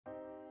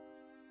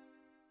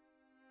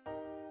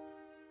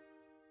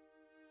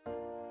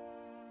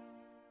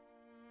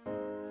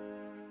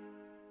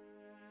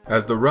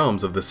As the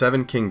realms of the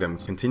Seven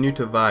Kingdoms continue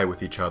to vie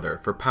with each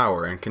other for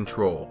power and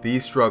control,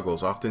 these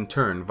struggles often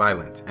turn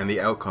violent, and the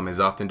outcome is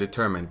often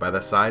determined by the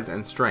size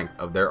and strength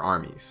of their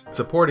armies.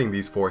 Supporting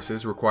these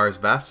forces requires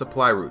vast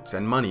supply routes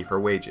and money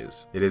for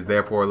wages. It is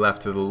therefore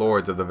left to the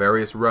lords of the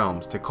various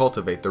realms to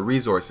cultivate the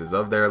resources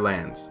of their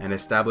lands and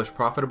establish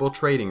profitable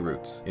trading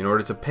routes in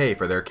order to pay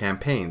for their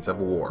campaigns of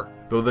war.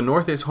 Though the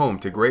North is home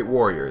to great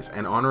warriors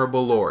and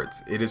honorable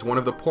lords, it is one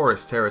of the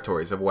poorest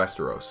territories of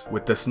Westeros,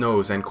 with the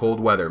snows and cold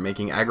weather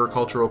making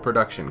agricultural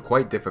production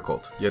quite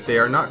difficult. Yet they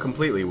are not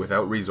completely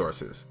without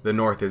resources. The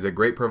North is a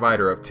great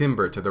provider of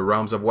timber to the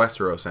realms of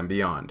Westeros and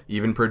beyond,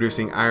 even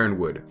producing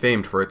ironwood,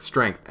 famed for its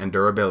strength and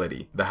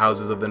durability. The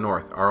houses of the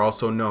North are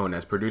also known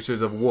as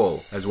producers of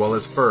wool, as well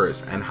as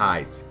furs and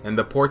hides, and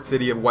the port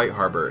city of White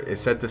Harbor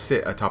is said to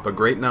sit atop a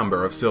great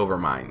number of silver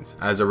mines.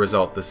 As a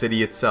result, the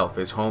city itself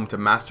is home to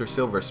master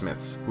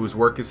silversmiths, whose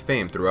work is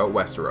famed throughout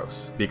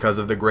Westeros. Because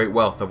of the great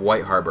wealth of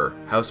White Harbor,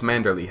 House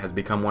Manderly has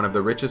become one of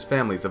the richest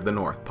families of the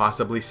North,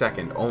 possibly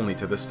second only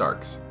to the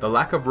Starks. The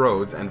lack of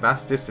roads and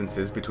vast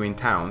distances between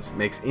towns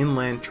makes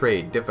inland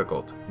trade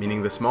difficult,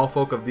 meaning the small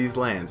folk of these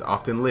lands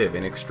often live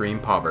in extreme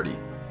poverty.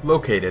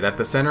 Located at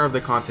the center of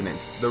the continent,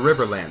 the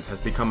Riverlands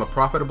has become a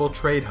profitable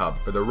trade hub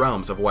for the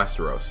realms of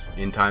Westeros.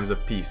 In times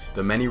of peace,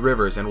 the many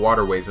rivers and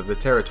waterways of the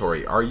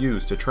territory are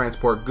used to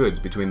transport goods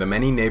between the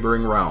many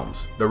neighboring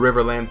realms. The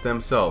Riverlands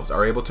themselves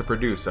are able to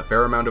produce a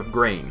fair amount of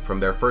grain from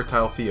their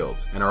fertile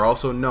fields and are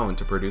also known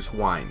to produce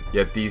wine.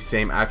 Yet these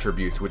same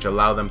attributes which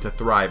allow them to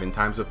thrive in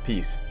times of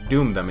peace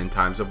doom them in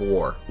times of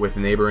war, with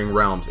neighboring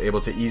realms able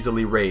to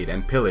easily raid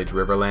and pillage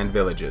Riverland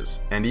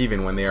villages. And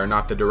even when they are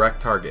not the direct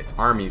target,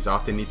 armies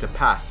often need to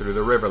pass through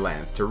the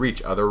Riverlands to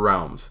reach other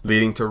realms,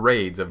 leading to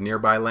raids of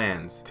nearby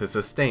lands to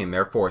sustain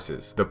their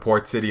forces. The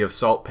port city of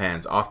Salt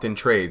Pans often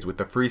trades with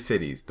the Free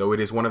Cities, though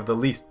it is one of the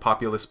least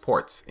populous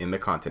ports in the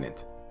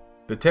continent.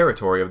 The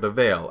territory of the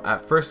Vale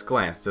at first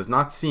glance does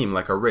not seem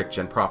like a rich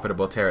and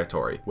profitable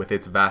territory, with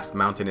its vast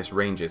mountainous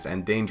ranges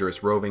and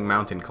dangerous roving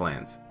mountain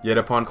clans. Yet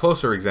upon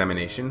closer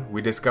examination,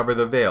 we discover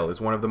the Vale is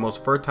one of the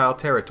most fertile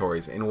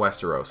territories in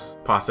Westeros,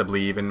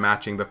 possibly even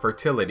matching the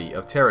fertility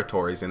of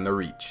territories in the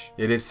Reach.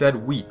 It is said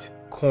wheat,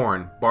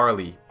 corn,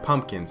 barley,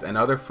 pumpkins, and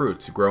other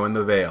fruits grow in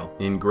the Vale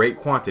in great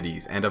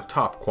quantities and of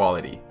top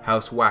quality.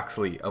 House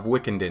Waxley of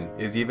Wickenden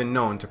is even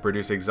known to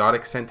produce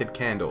exotic scented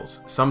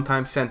candles,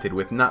 sometimes scented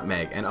with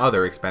nutmeg and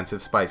other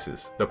expensive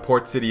spices. The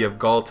port city of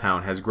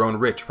Gulltown has grown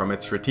rich from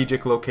its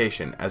strategic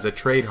location as a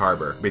trade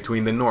harbor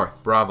between the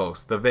North,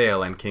 Braavos, the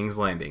Vale, and King's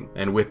Landing.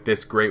 And with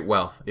this great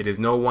wealth, it is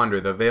no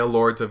wonder the Vale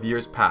lords of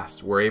years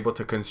past were able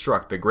to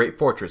construct the great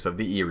fortress of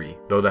the Eyrie.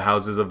 Though the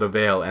houses of the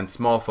Vale and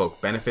small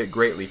folk benefit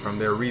greatly from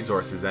their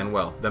resources and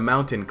wealth, the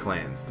mountain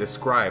clans,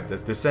 described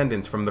as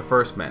descendants from the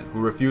First Men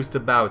who refused to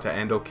bow to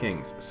Andal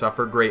kings,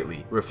 suffer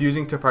greatly,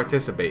 refusing to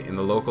participate in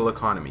the local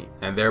economy,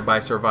 and thereby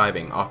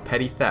surviving off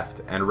petty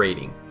theft and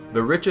raiding.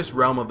 The richest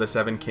realm of the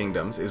Seven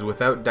Kingdoms is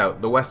without doubt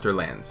the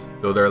Westerlands.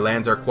 Though their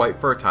lands are quite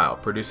fertile,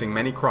 producing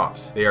many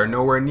crops, they are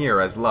nowhere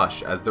near as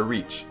lush as the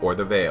Reach or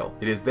the Vale.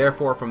 It is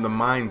therefore from the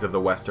mines of the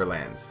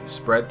Westerlands,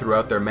 spread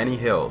throughout their many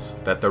hills,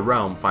 that the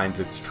realm finds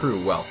its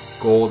true wealth.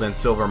 Gold and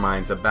silver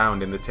mines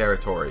abound in the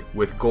territory,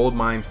 with gold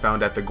mines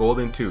found at the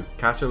Golden Tooth,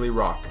 Casterly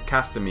Rock,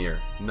 Castamere,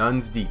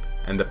 Nuns Deep,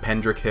 and the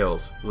Pendrick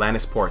Hills.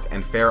 Lannisport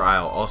and Fair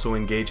Isle also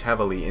engage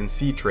heavily in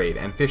sea trade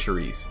and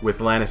fisheries, with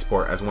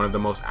Lannisport as one of the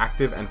most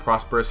active and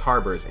prosperous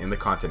harbors in the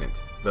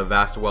continent. The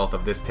vast wealth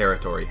of this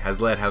territory has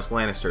led House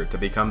Lannister to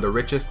become the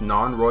richest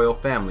non-royal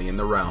family in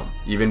the realm,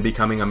 even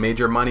becoming a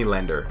major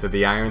moneylender to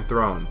the Iron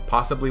Throne,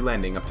 possibly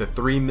lending up to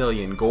 3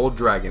 million gold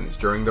dragons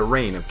during the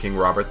reign of King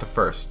Robert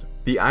I.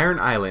 The Iron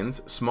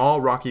Islands,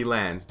 small rocky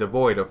lands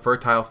devoid of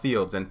fertile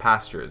fields and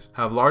pastures,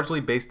 have largely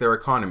based their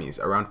economies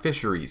around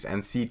fisheries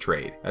and sea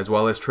trade, as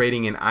well as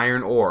trading in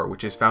iron ore,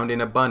 which is found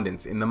in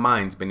abundance in the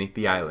mines beneath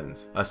the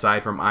islands.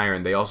 Aside from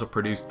iron, they also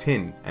produce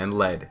tin and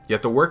lead.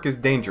 Yet the work is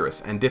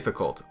dangerous and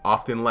difficult,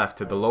 often left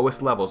to the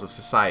lowest levels of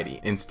society.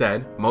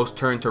 Instead, most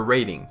turn to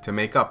raiding to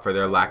make up for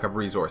their lack of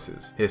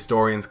resources.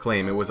 Historians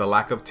claim it was a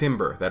lack of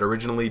timber that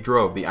originally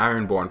drove the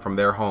Ironborn from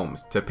their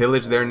homes to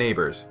pillage their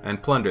neighbors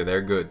and plunder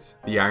their goods.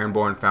 The Ironborn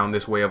found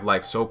this way of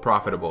life so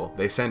profitable,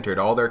 they centered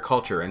all their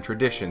culture and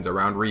traditions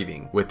around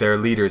reaving, with their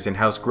leaders in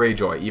House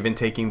Greyjoy even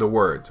taking the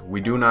words,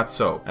 "We do not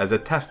sow," as a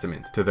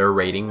testament to their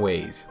raiding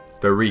ways.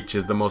 The Reach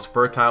is the most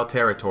fertile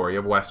territory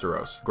of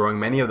Westeros, growing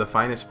many of the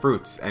finest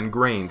fruits and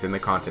grains in the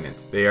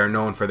continent. They are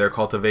known for their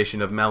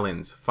cultivation of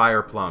melons,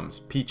 fire plums,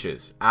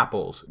 peaches,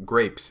 apples,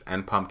 grapes,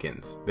 and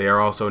pumpkins. They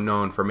are also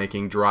known for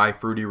making dry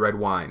fruity red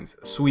wines,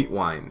 sweet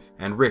wines,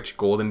 and rich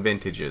golden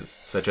vintages,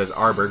 such as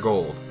Arbor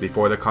Gold.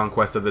 Before the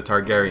conquest of the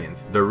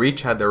Targaryens, the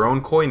Reach had their own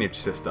coinage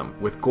system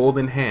with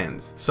golden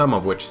hands, some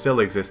of which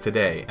still exist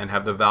today and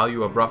have the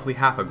value of roughly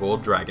half a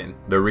gold dragon.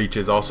 The Reach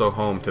is also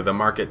home to the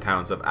market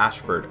towns of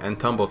Ashford and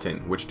Tumbleton,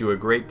 Bolton, which do a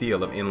great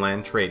deal of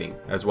inland trading,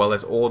 as well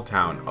as Old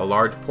Town, a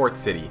large port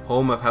city,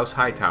 home of House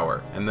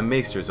Hightower, and the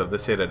Maesters of the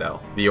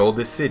Citadel, the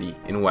oldest city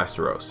in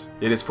Westeros.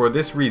 It is for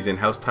this reason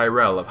House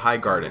Tyrell of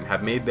Highgarden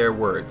have made their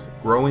words,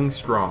 "growing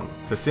strong,"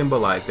 to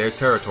symbolize their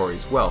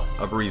territory's wealth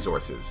of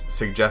resources,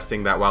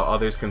 suggesting that while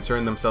others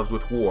concern themselves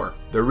with war,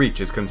 the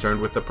Reach is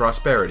concerned with the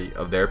prosperity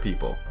of their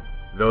people.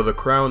 Though the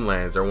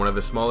Crownlands are one of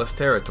the smallest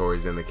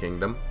territories in the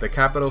kingdom, the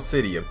capital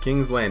city of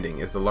King's Landing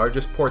is the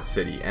largest port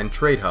city and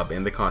trade hub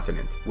in the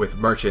continent, with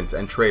merchants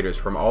and traders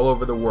from all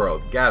over the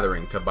world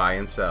gathering to buy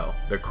and sell.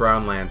 The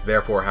Crownlands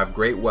therefore have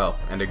great wealth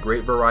and a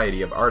great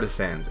variety of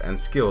artisans and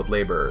skilled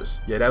laborers.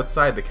 Yet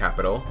outside the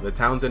capital, the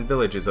towns and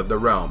villages of the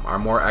realm are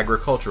more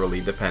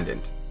agriculturally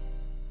dependent.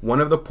 One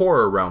of the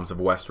poorer realms of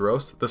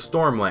Westeros, the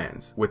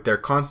Stormlands, with their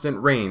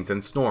constant rains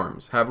and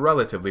storms, have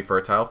relatively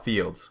fertile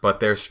fields,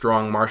 but their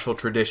strong martial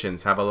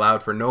traditions have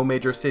allowed for no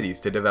major cities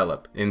to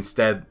develop.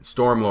 Instead,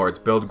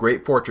 Stormlords build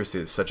great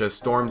fortresses such as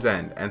Storm's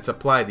End and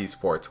supply these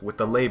forts with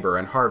the labor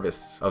and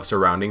harvests of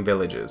surrounding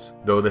villages.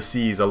 Though the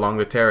seas along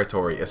the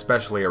territory,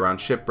 especially around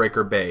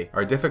Shipbreaker Bay,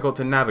 are difficult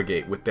to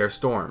navigate with their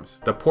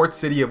storms, the port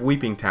city of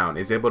Weeping Town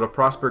is able to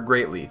prosper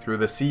greatly through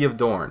the Sea of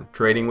Dorne,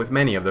 trading with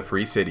many of the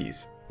free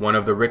cities. One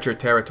of the richer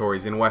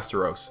territories in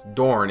Westeros,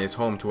 Dorne is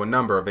home to a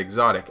number of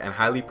exotic and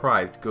highly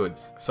prized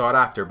goods, sought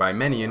after by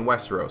many in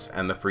Westeros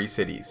and the free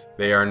cities.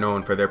 They are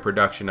known for their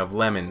production of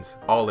lemons,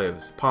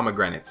 olives,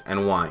 pomegranates,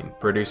 and wine,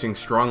 producing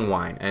strong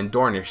wine and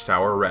Dornish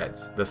sour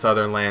reds. The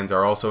southern lands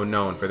are also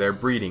known for their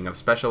breeding of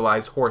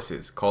specialized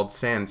horses called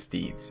sand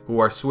steeds, who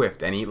are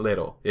swift and eat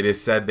little. It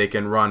is said they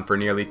can run for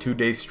nearly 2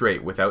 days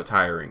straight without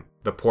tiring.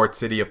 The port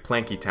city of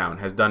Plankytown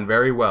has done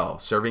very well,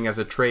 serving as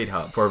a trade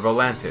hub for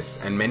Volantis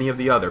and many of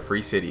the other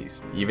free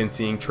cities, even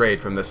seeing trade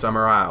from the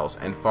Summer Isles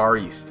and Far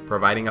East,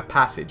 providing a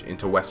passage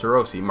into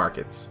Westerosi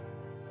markets.